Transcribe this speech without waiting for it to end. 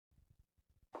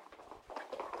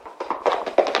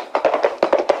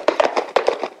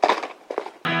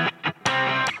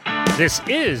This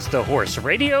is the Horse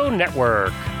Radio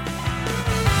Network.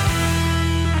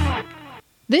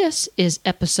 This is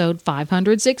episode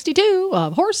 562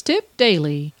 of Horse Tip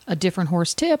Daily. A different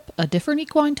horse tip, a different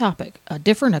equine topic, a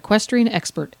different equestrian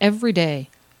expert every day.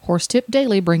 Horse Tip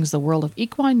Daily brings the world of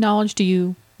equine knowledge to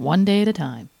you one day at a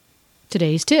time.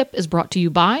 Today's tip is brought to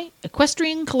you by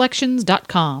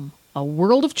EquestrianCollections.com, a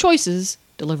world of choices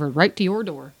delivered right to your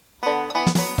door.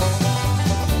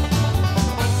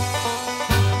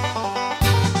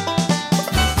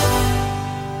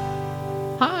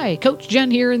 Hi, Coach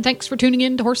Jen here, and thanks for tuning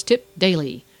in to Horse Tip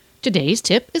Daily. Today's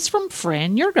tip is from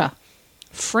Fran Jurga.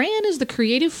 Fran is the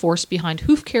creative force behind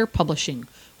Hoof Care Publishing,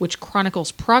 which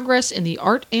chronicles progress in the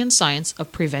art and science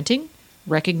of preventing,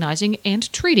 recognizing,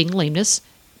 and treating lameness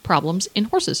problems in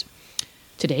horses.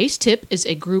 Today's tip is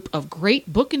a group of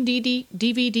great book and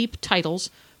DVD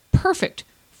titles, perfect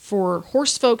for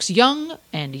horse folks young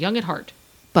and young at heart.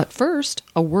 But first,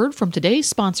 a word from today's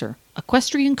sponsor,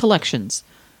 Equestrian Collections.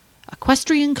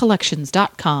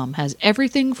 EquestrianCollections.com has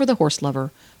everything for the horse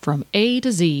lover, from A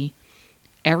to Z.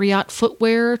 Ariat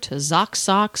footwear to Zoc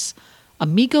socks,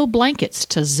 Amigo blankets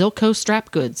to Zilco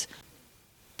strap goods.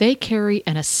 They carry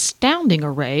an astounding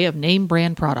array of name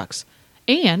brand products,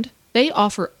 and they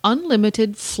offer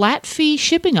unlimited flat fee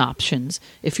shipping options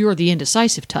if you're the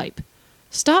indecisive type.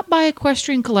 Stop by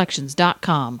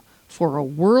EquestrianCollections.com for a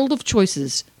world of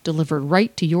choices delivered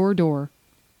right to your door.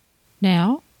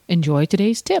 Now, enjoy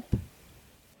today's tip.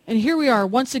 And here we are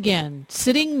once again,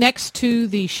 sitting next to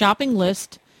the shopping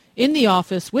list in the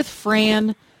office with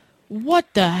Fran.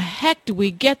 What the heck do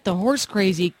we get the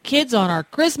horse-crazy kids on our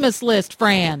Christmas list,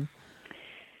 Fran?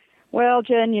 Well,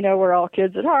 Jen, you know we're all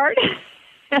kids at heart.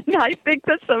 And I think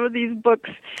that some of these books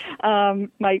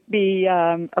might be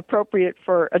appropriate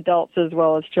for adults as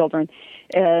well as children.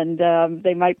 And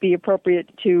they might be appropriate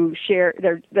to share.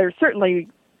 They're certainly,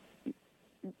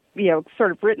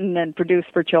 sort of written and produced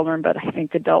for children, but I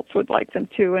think adults would like them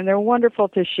too. And they're wonderful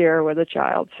to share with a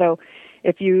child. So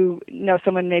if you know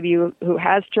someone maybe who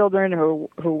has children or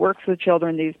who works with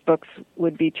children, these books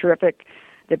would be terrific.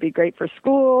 They'd be great for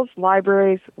schools,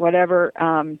 libraries, whatever.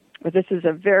 But this is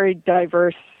a very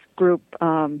diverse group.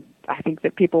 I think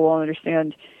that people will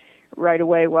understand right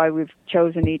away why we've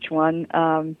chosen each one.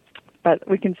 But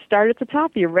we can start at the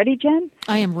top. Are you ready, Jen?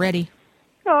 I am ready.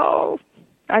 Oh,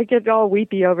 I get all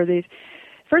weepy over these.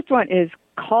 First one is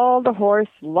Call the Horse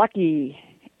Lucky,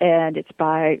 and it's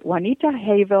by Juanita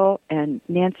Havel and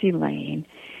Nancy Lane.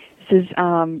 This is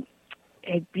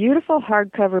a beautiful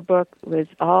hardcover book with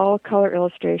all color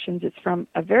illustrations. It's from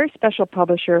a very special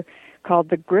publisher called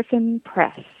the Griffin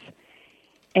Press,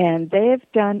 and they have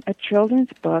done a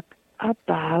children's book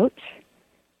about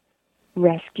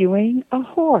rescuing a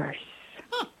horse.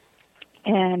 Huh.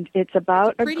 And it's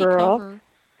about a girl. Cover.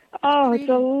 Oh, Pretty.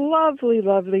 it's a lovely,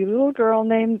 lovely little girl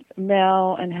named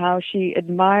Mel, and how she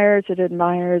admires and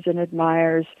admires and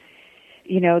admires,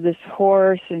 this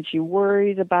horse, and she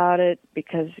worries about it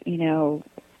because,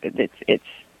 it's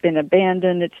been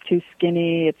abandoned, it's too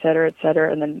skinny, et cetera,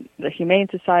 and then the Humane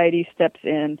Society steps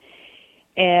in,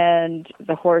 and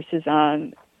the horse is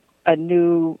on a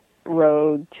new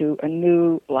road to a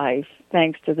new life,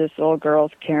 thanks to this little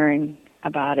girl's caring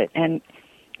about it. And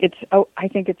I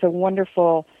think it's a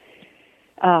wonderful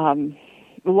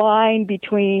line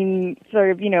between sort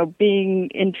of,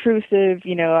 being intrusive,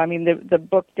 the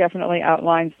book definitely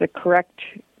outlines the correct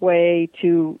way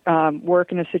to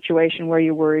work in a situation where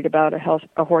you're worried about a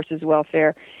horse's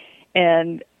welfare.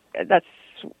 And that's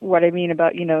what I mean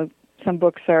about, some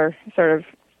books are sort of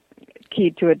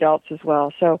keyed to adults as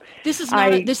well. So this is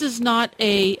not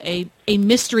a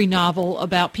mystery novel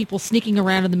about people sneaking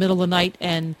around in the middle of the night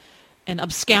and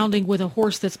absconding with a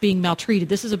horse that's being maltreated.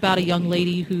 This is about a young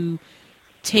lady who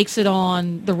takes it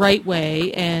on the right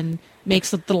way and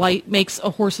makes a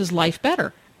horse's life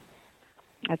better.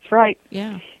 That's right.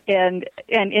 Yeah. And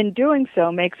in doing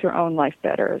so, makes her own life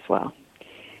better as well.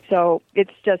 So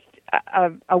it's just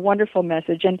a wonderful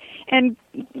message. And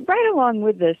right along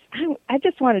with this, I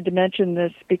just wanted to mention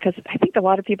this because I think a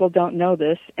lot of people don't know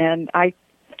this, and I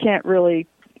can't really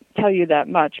tell you that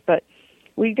much, but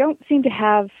we don't seem to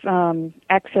have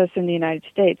access in the United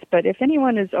States. But if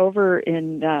anyone is over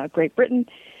in Great Britain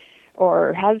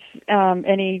or has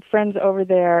any friends over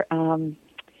there,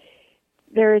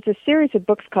 there is a series of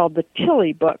books called the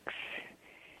Tilly books.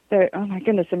 Oh my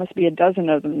goodness, there must be a dozen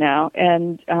of them now.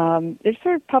 And they're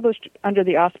sort of published under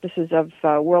the auspices of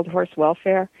World Horse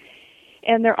Welfare.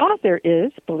 And their author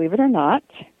is, believe it or not,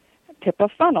 Pippa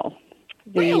Funnell,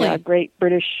 the really? Great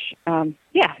British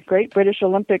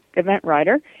Olympic event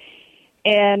rider.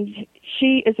 And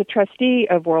she is a trustee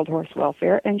of World Horse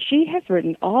Welfare, and she has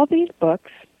written all these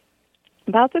books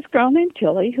about this girl named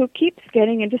Tilly who keeps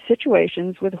getting into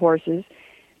situations with horses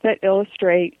that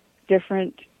illustrate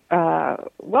different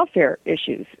welfare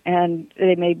issues. And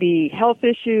they may be health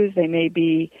issues, they may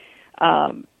be,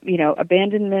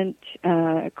 abandonment,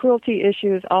 cruelty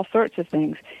issues, all sorts of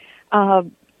things.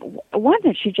 One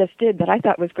that she just did that I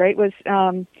thought was great was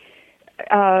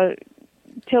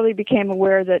Tilly became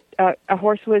aware that a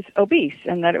horse was obese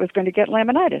and that it was going to get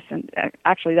laminitis. And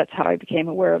actually, that's how I became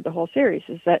aware of the whole series,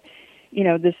 is that,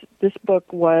 this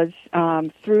book was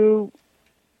through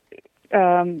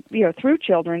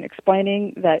children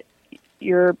explaining that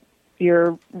your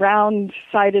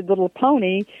round-sided little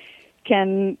pony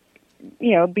can,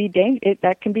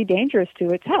 that can be dangerous to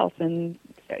its health. And,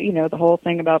 the whole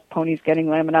thing about ponies getting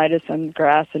laminitis and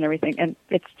grass and everything. And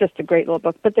it's just a great little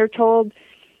book. But they're told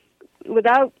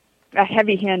without a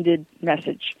heavy-handed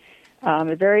message.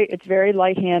 It's very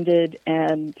light-handed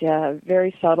and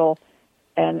very subtle,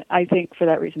 and I think for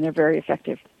that reason they're very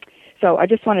effective. So I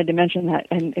just wanted to mention that.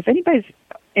 And if anybody's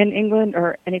in England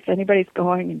and if anybody's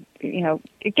going,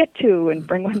 get two and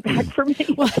bring one back for me.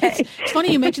 Well, it's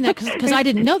funny you mentioned that because I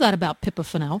didn't know that about Pippa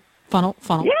Funnel.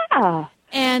 Yeah.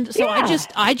 And so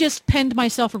I just penned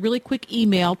myself a really quick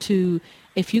email to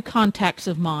a few contacts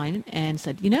of mine and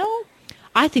said,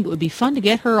 I think it would be fun to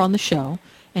get her on the show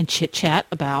and chit-chat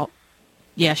about,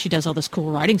 she does all this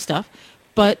cool writing stuff,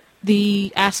 but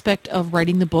the aspect of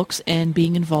writing the books and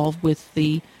being involved with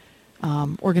the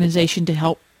organization to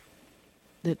help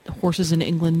the horses in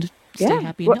England stay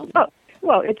happy and healthy.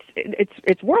 Well,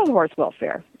 it's World Horse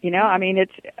Welfare.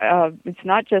 It's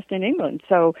not just in England.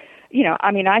 So,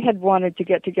 I had wanted to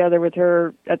get together with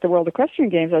her at the World Equestrian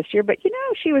Games last year, but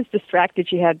she was distracted.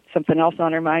 She had something else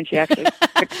on her mind. She actually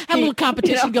had a little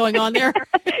competition going on there.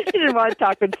 She didn't want to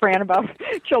talk with Fran about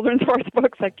children's horse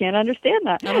books. I can't understand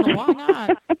that. I don't know why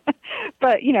not.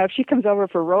 But if she comes over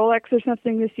for Rolex or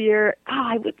something this year,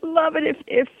 I would love it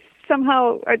if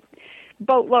somehow a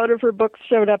boatload of her books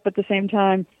showed up at the same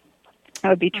time. That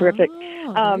would be terrific.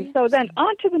 So then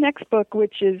on to the next book,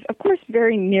 which is, of course,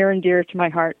 very near and dear to my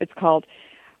heart. It's called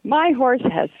My Horse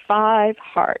Has 5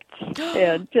 Hearts.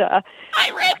 And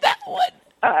I read that one.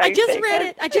 I just read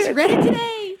it. I just read it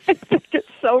today. It's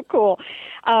so cool.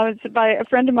 It's by a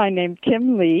friend of mine named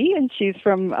Kim Lee, and she's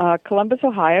from Columbus,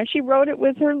 Ohio. She wrote it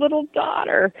with her little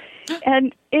daughter.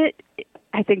 And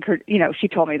I think she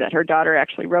told me that her daughter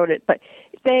actually wrote it, but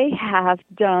they have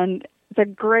done the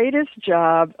greatest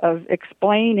job of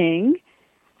explaining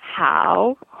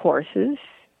how horses'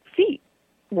 feet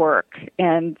work,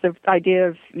 and the idea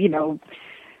of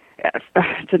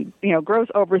gross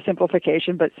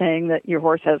oversimplification, but saying that your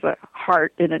horse has a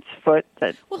heart in its foot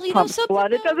that pumps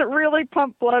blood. It doesn't really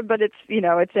pump blood, but it's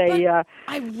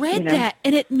I read that,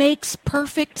 and it makes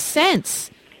perfect sense.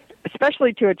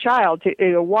 Especially to a child.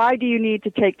 Why do you need to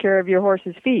take care of your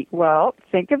horse's feet? Well,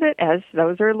 think of it as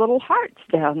those are little hearts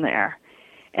down there.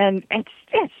 And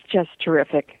it's just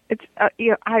terrific. It's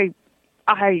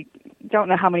I don't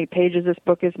know how many pages this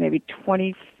book is. Maybe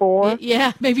 24.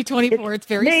 Yeah, maybe 24. It's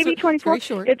very maybe 24. Very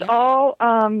short. It's all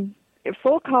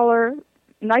full color,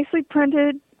 nicely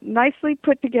printed, nicely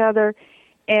put together,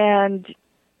 and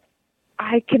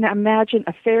I can imagine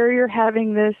a farrier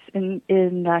having this in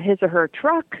his or her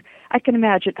truck. I can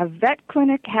imagine a vet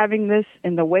clinic having this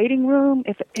in the waiting room.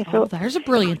 There's a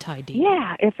brilliant idea.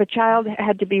 Yeah, if a child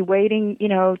had to be waiting,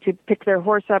 to pick their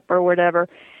horse up or whatever,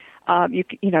 you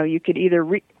could either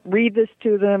read this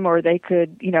to them, or they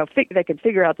could, they could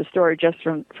figure out the story just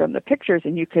from the pictures,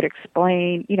 and you could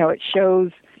explain. It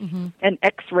shows an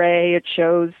X-ray. It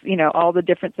shows, all the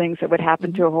different things that would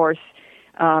happen to a horse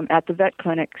at the vet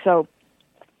clinic. So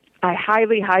I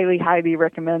highly, highly, highly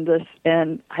recommend this,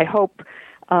 and I hope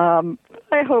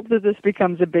that this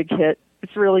becomes a big hit.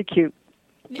 It's really cute.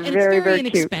 It's very, very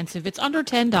inexpensive. Cute. It's under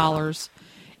 $10.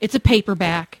 It's a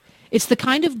paperback. It's the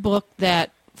kind of book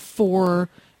that for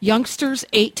youngsters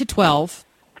 8 to 12,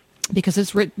 because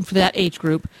it's written for that age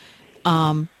group,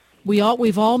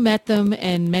 we've all met them,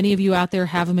 and many of you out there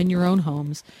have them in your own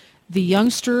homes. The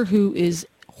youngster who is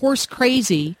horse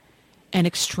crazy and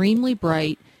extremely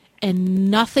bright, and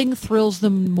nothing thrills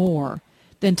them more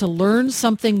than to learn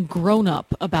something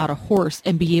grown-up about a horse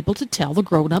and be able to tell the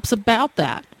grown-ups about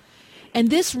that. And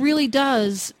this really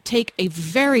does take a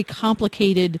very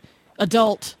complicated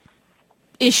adult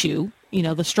issue,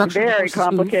 the structure. Very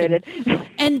complicated.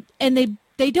 And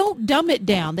they don't dumb it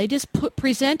down. They just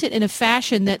present it in a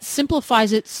fashion that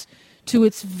simplifies it to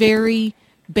its very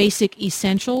basic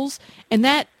essentials. And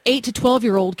that 8 to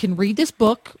 12-year-old can read this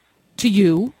book to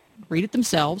you, read it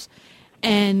themselves,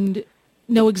 and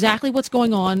know exactly what's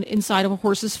going on inside of a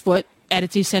horse's foot at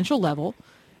its essential level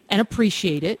and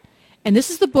appreciate it. And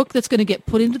this is the book that's going to get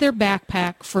put into their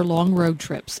backpack for long road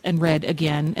trips and read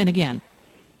again and again.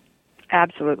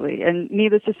 Absolutely. And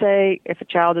needless to say, if a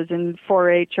child is in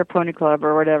 4-H or Pony Club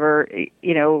or whatever,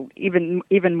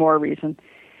 even more reason.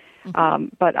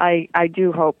 Mm-hmm. But I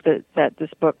do hope that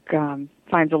this book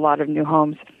finds a lot of new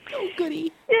homes. Oh,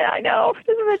 goody. Yeah, I know.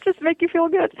 Doesn't that just make you feel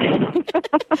good?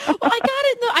 Well,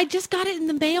 I just got it in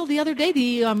the mail the other day.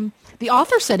 The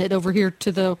author sent it over here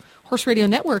to the Horse Radio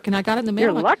Network, and I got it in the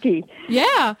mail. You're lucky.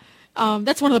 Yeah.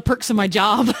 That's one of the perks of my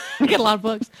job. I get a lot of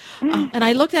books. And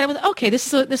I looked at it with, okay,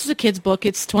 this is a kid's book.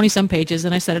 It's 20-some pages,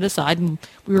 and I set it aside, and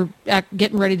we were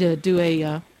getting ready to do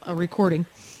a recording.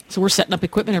 So we're setting up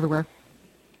equipment everywhere.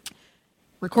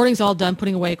 Recording's all done,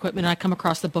 putting away equipment, and I come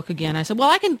across the book again. I said, well,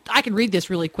 I can read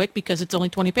this really quick because it's only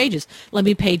 20 pages. Let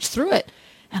me page through it.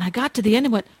 And I got to the end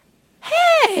and went,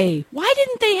 hey, why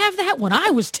didn't they have that when I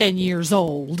was 10 years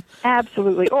old?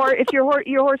 Absolutely. Or if your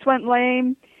horse went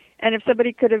lame, and if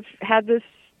somebody could have had this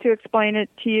to explain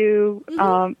it to you,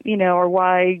 mm-hmm. Or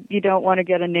why you don't want to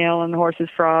get a nail in the horse's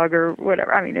frog or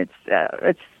whatever. I mean,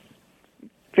 it's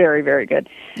very, very good.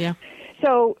 Yeah.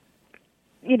 So,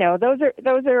 those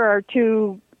are our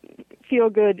two feel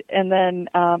good, and then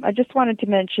I just wanted to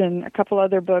mention a couple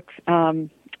other books.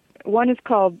 One is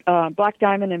called Black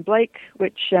Diamond and Blake,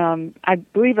 which I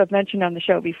believe I've mentioned on the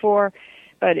show before,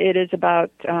 but it is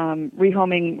about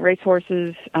rehoming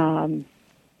racehorses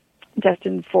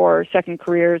destined for second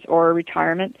careers or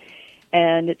retirement,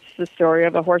 and it's the story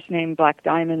of a horse named Black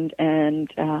Diamond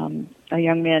and a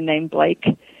young man named Blake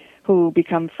who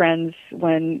become friends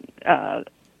when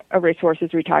a racehorse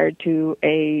is retired to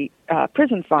a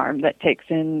prison farm that takes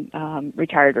in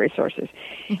retired racehorses.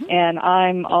 Mm-hmm. And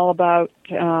I'm all about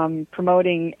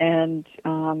promoting and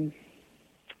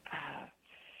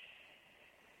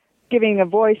giving a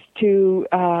voice to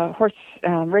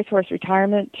racehorse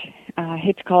retirement. I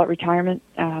hate to call it retirement,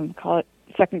 call it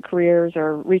second careers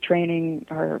or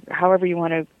retraining or however you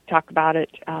want to talk about it.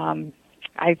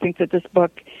 I think that this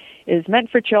book is meant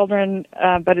for children,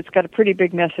 but it's got a pretty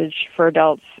big message for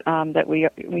adults that we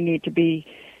need to be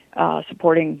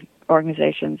supporting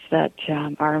organizations that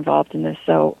are involved in this.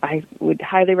 So I would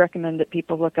highly recommend that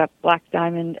people look up Black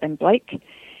Diamond and Blake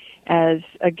as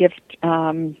a gift,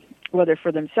 whether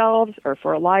for themselves or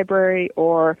for a library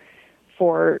or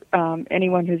for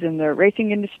anyone who's in the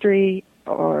racing industry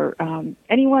or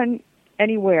anyone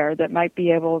anywhere that might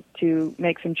be able to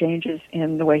make some changes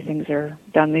in the way things are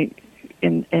done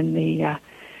in the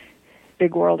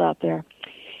big world out there.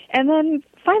 And then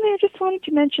finally, I just wanted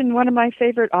to mention one of my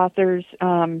favorite authors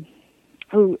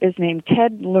who is named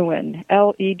Ted Lewin,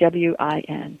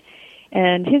 Lewin.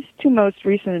 And his two most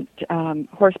recent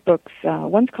horse books,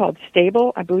 one's called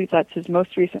Stable. I believe that's his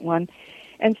most recent one.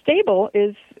 And Stable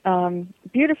is a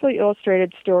beautifully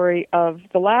illustrated story of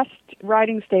the last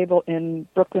riding stable in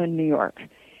Brooklyn, New York.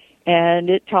 And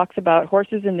it talks about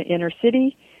horses in the inner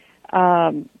city,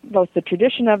 both the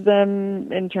tradition of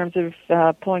them in terms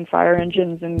of pulling fire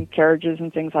engines and carriages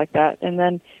and things like that, and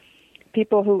then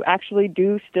people who actually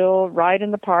do still ride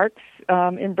in the parks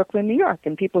in Brooklyn, New York,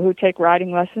 and people who take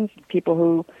riding lessons, people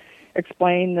who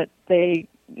explain that they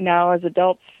now as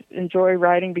adults enjoy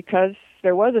riding because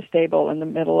there was a stable in the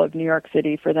middle of New York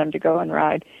City for them to go and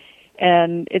ride.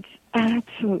 And it's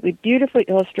absolutely beautifully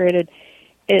illustrated.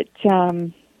 It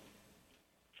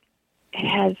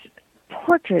has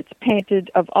portraits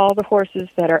painted of all the horses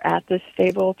that are at this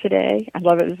stable today. I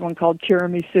love it. There's one called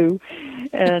Tiramisu,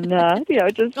 and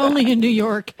just only in New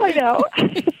York. I know.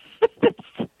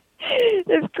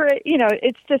 It's great.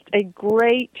 It's just a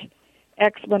great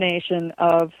explanation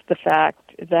of the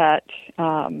fact that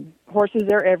horses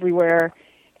are everywhere,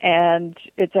 and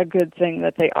it's a good thing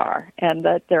that they are, and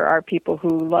that there are people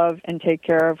who love and take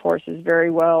care of horses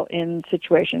very well in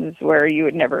situations where you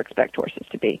would never expect horses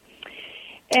to be.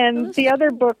 And the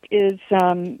other book is,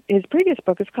 his previous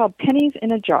book is called Pennies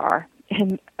in a Jar.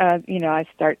 And, I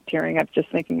start tearing up just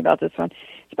thinking about this one.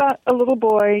 It's about a little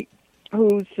boy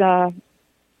whose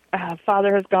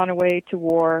father has gone away to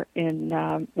war in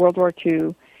World War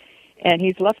II, and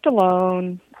he's left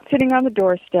alone, sitting on the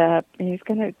doorstep, and he's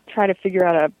going to try to figure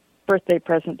out a birthday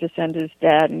present to send his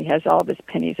dad, and he has all of his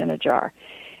pennies in a jar.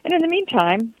 And in the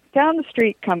meantime, down the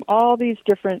street come all these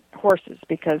different horses,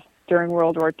 because during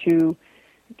World War II,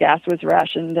 gas was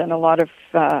rationed, and a lot of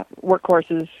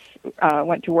workhorses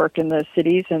went to work in the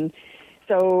cities. And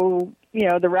so,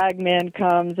 the rag man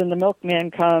comes, and the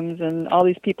milkman comes, and all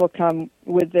these people come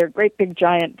with their great big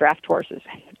giant draft horses.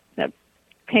 The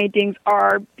paintings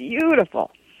are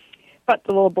beautiful, but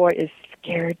the little boy is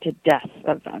scared to death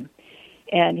of them.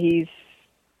 And he's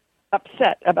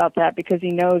upset about that because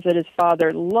he knows that his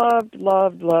father loved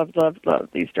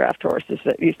these draft horses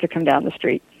that used to come down the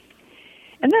street.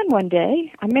 And then one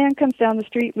day, a man comes down the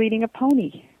street leading a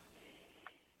pony.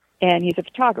 And he's a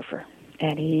photographer.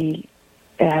 And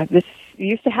this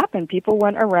used to happen. People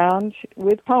went around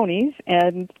with ponies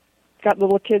and got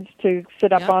little kids to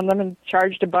sit up on them and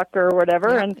charged $1 or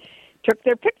whatever and took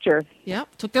their picture. Yeah,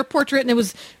 took their portrait, and it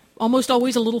was almost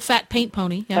always a little fat paint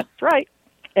pony. Yeah. That's right.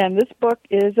 And this book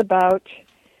is about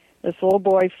this little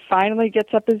boy finally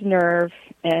gets up his nerve,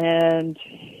 and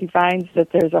he finds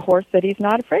that there's a horse that he's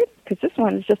not afraid of, because this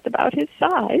one is just about his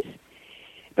size.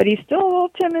 But he's still a little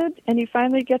timid, and he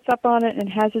finally gets up on it and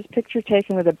has his picture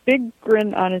taken with a big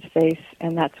grin on his face,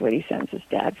 and that's what he sends his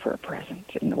dad for a present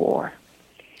in the war.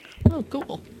 Oh,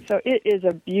 cool. So it is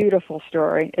a beautiful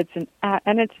story. It's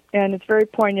it's very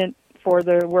poignant for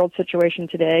the world situation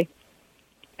today.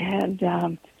 And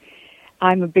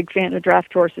I'm a big fan of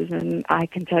draft horses, and I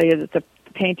can tell you that the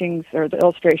paintings or the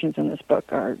illustrations in this book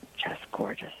are just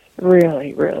gorgeous.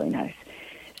 Really, really nice.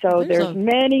 So there's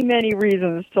many, many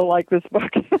reasons to like this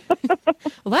book.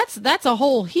 Well, that's a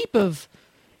whole heap of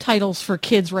titles for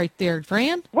kids right there,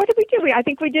 Fran. What did we do? I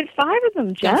think we did 5 of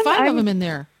them, Jen. Got 5 of them in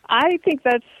there. I think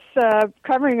that's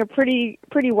covering a pretty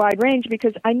wide range,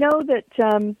 because I know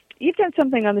that you've done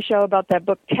something on the show about that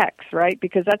book Tex, right?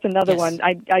 Because that's another one.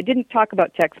 I didn't talk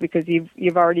about Tex because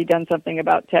you've already done something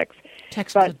about Tex.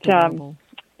 Tex was adorable.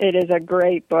 It is a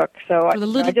great book, so I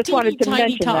just wanted to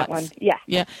mention tots. that one.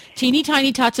 Yeah. Teeny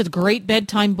Tiny Tots is a great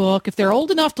bedtime book. If they're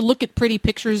old enough to look at pretty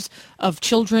pictures of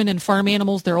children and farm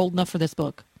animals, they're old enough for this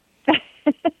book.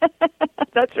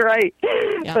 That's right.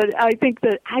 Yeah. But I think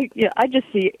that I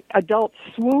just see adults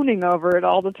swooning over it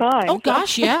all the time. Oh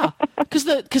gosh, yeah, because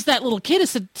that little kid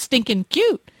is so stinking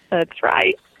cute. That's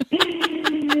right.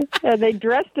 And they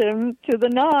dressed him to the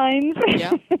nines.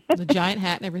 Yeah, the giant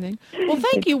hat and everything. Well,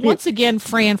 thank you once again,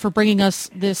 Fran, for bringing us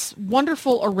this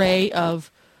wonderful array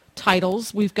of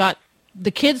titles. We've got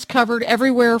the kids covered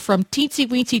everywhere from teensy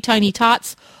weensy tiny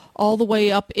tots all the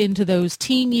way up into those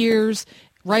teen years,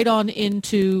 right on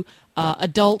into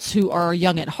adults who are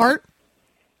young at heart.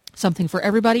 Something for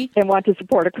everybody. And want to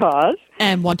support a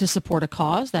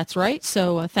cause. That's right.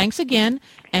 So thanks again,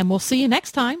 and we'll see you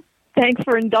next time. Thanks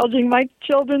for indulging my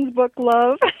children's book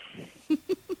love.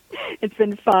 It's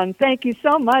been fun. Thank you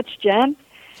so much, Jen.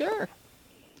 Sure.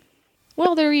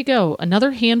 Well, there you go.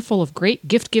 Another handful of great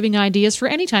gift-giving ideas for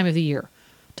any time of the year.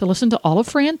 To listen to all of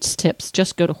Fran's tips,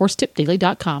 just go to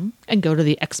horsetipdaily.com and go to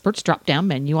the Experts drop-down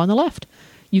menu on the left.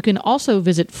 You can also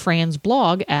visit Fran's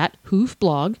blog at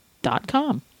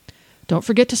hoofblog.com. Don't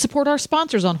forget to support our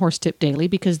sponsors on Horse Tip Daily,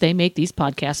 because they make these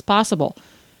podcasts possible.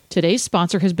 Today's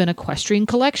sponsor has been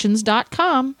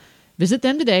EquestrianCollections.com. Visit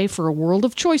them today for a world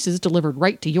of choices delivered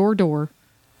right to your door.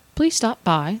 Please stop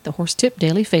by the Horse Tip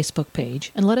Daily Facebook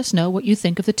page and let us know what you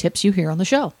think of the tips you hear on the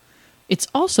show. It's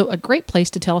also a great place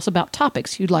to tell us about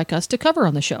topics you'd like us to cover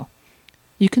on the show.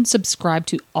 You can subscribe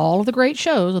to all of the great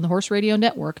shows on the Horse Radio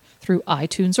Network through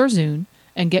iTunes or Zune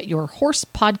and get your horse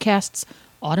podcasts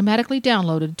automatically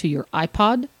downloaded to your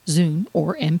iPod, Zune,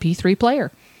 or MP3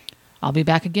 player. I'll be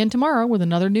back again tomorrow with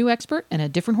another new expert and a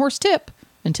different horse tip.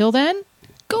 Until then,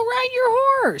 go ride your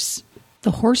horse!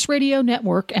 The Horse Radio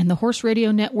Network and the Horse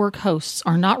Radio Network hosts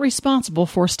are not responsible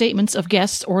for statements of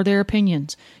guests or their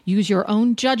opinions. Use your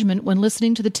own judgment when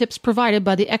listening to the tips provided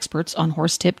by the experts on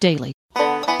Horse Tip Daily.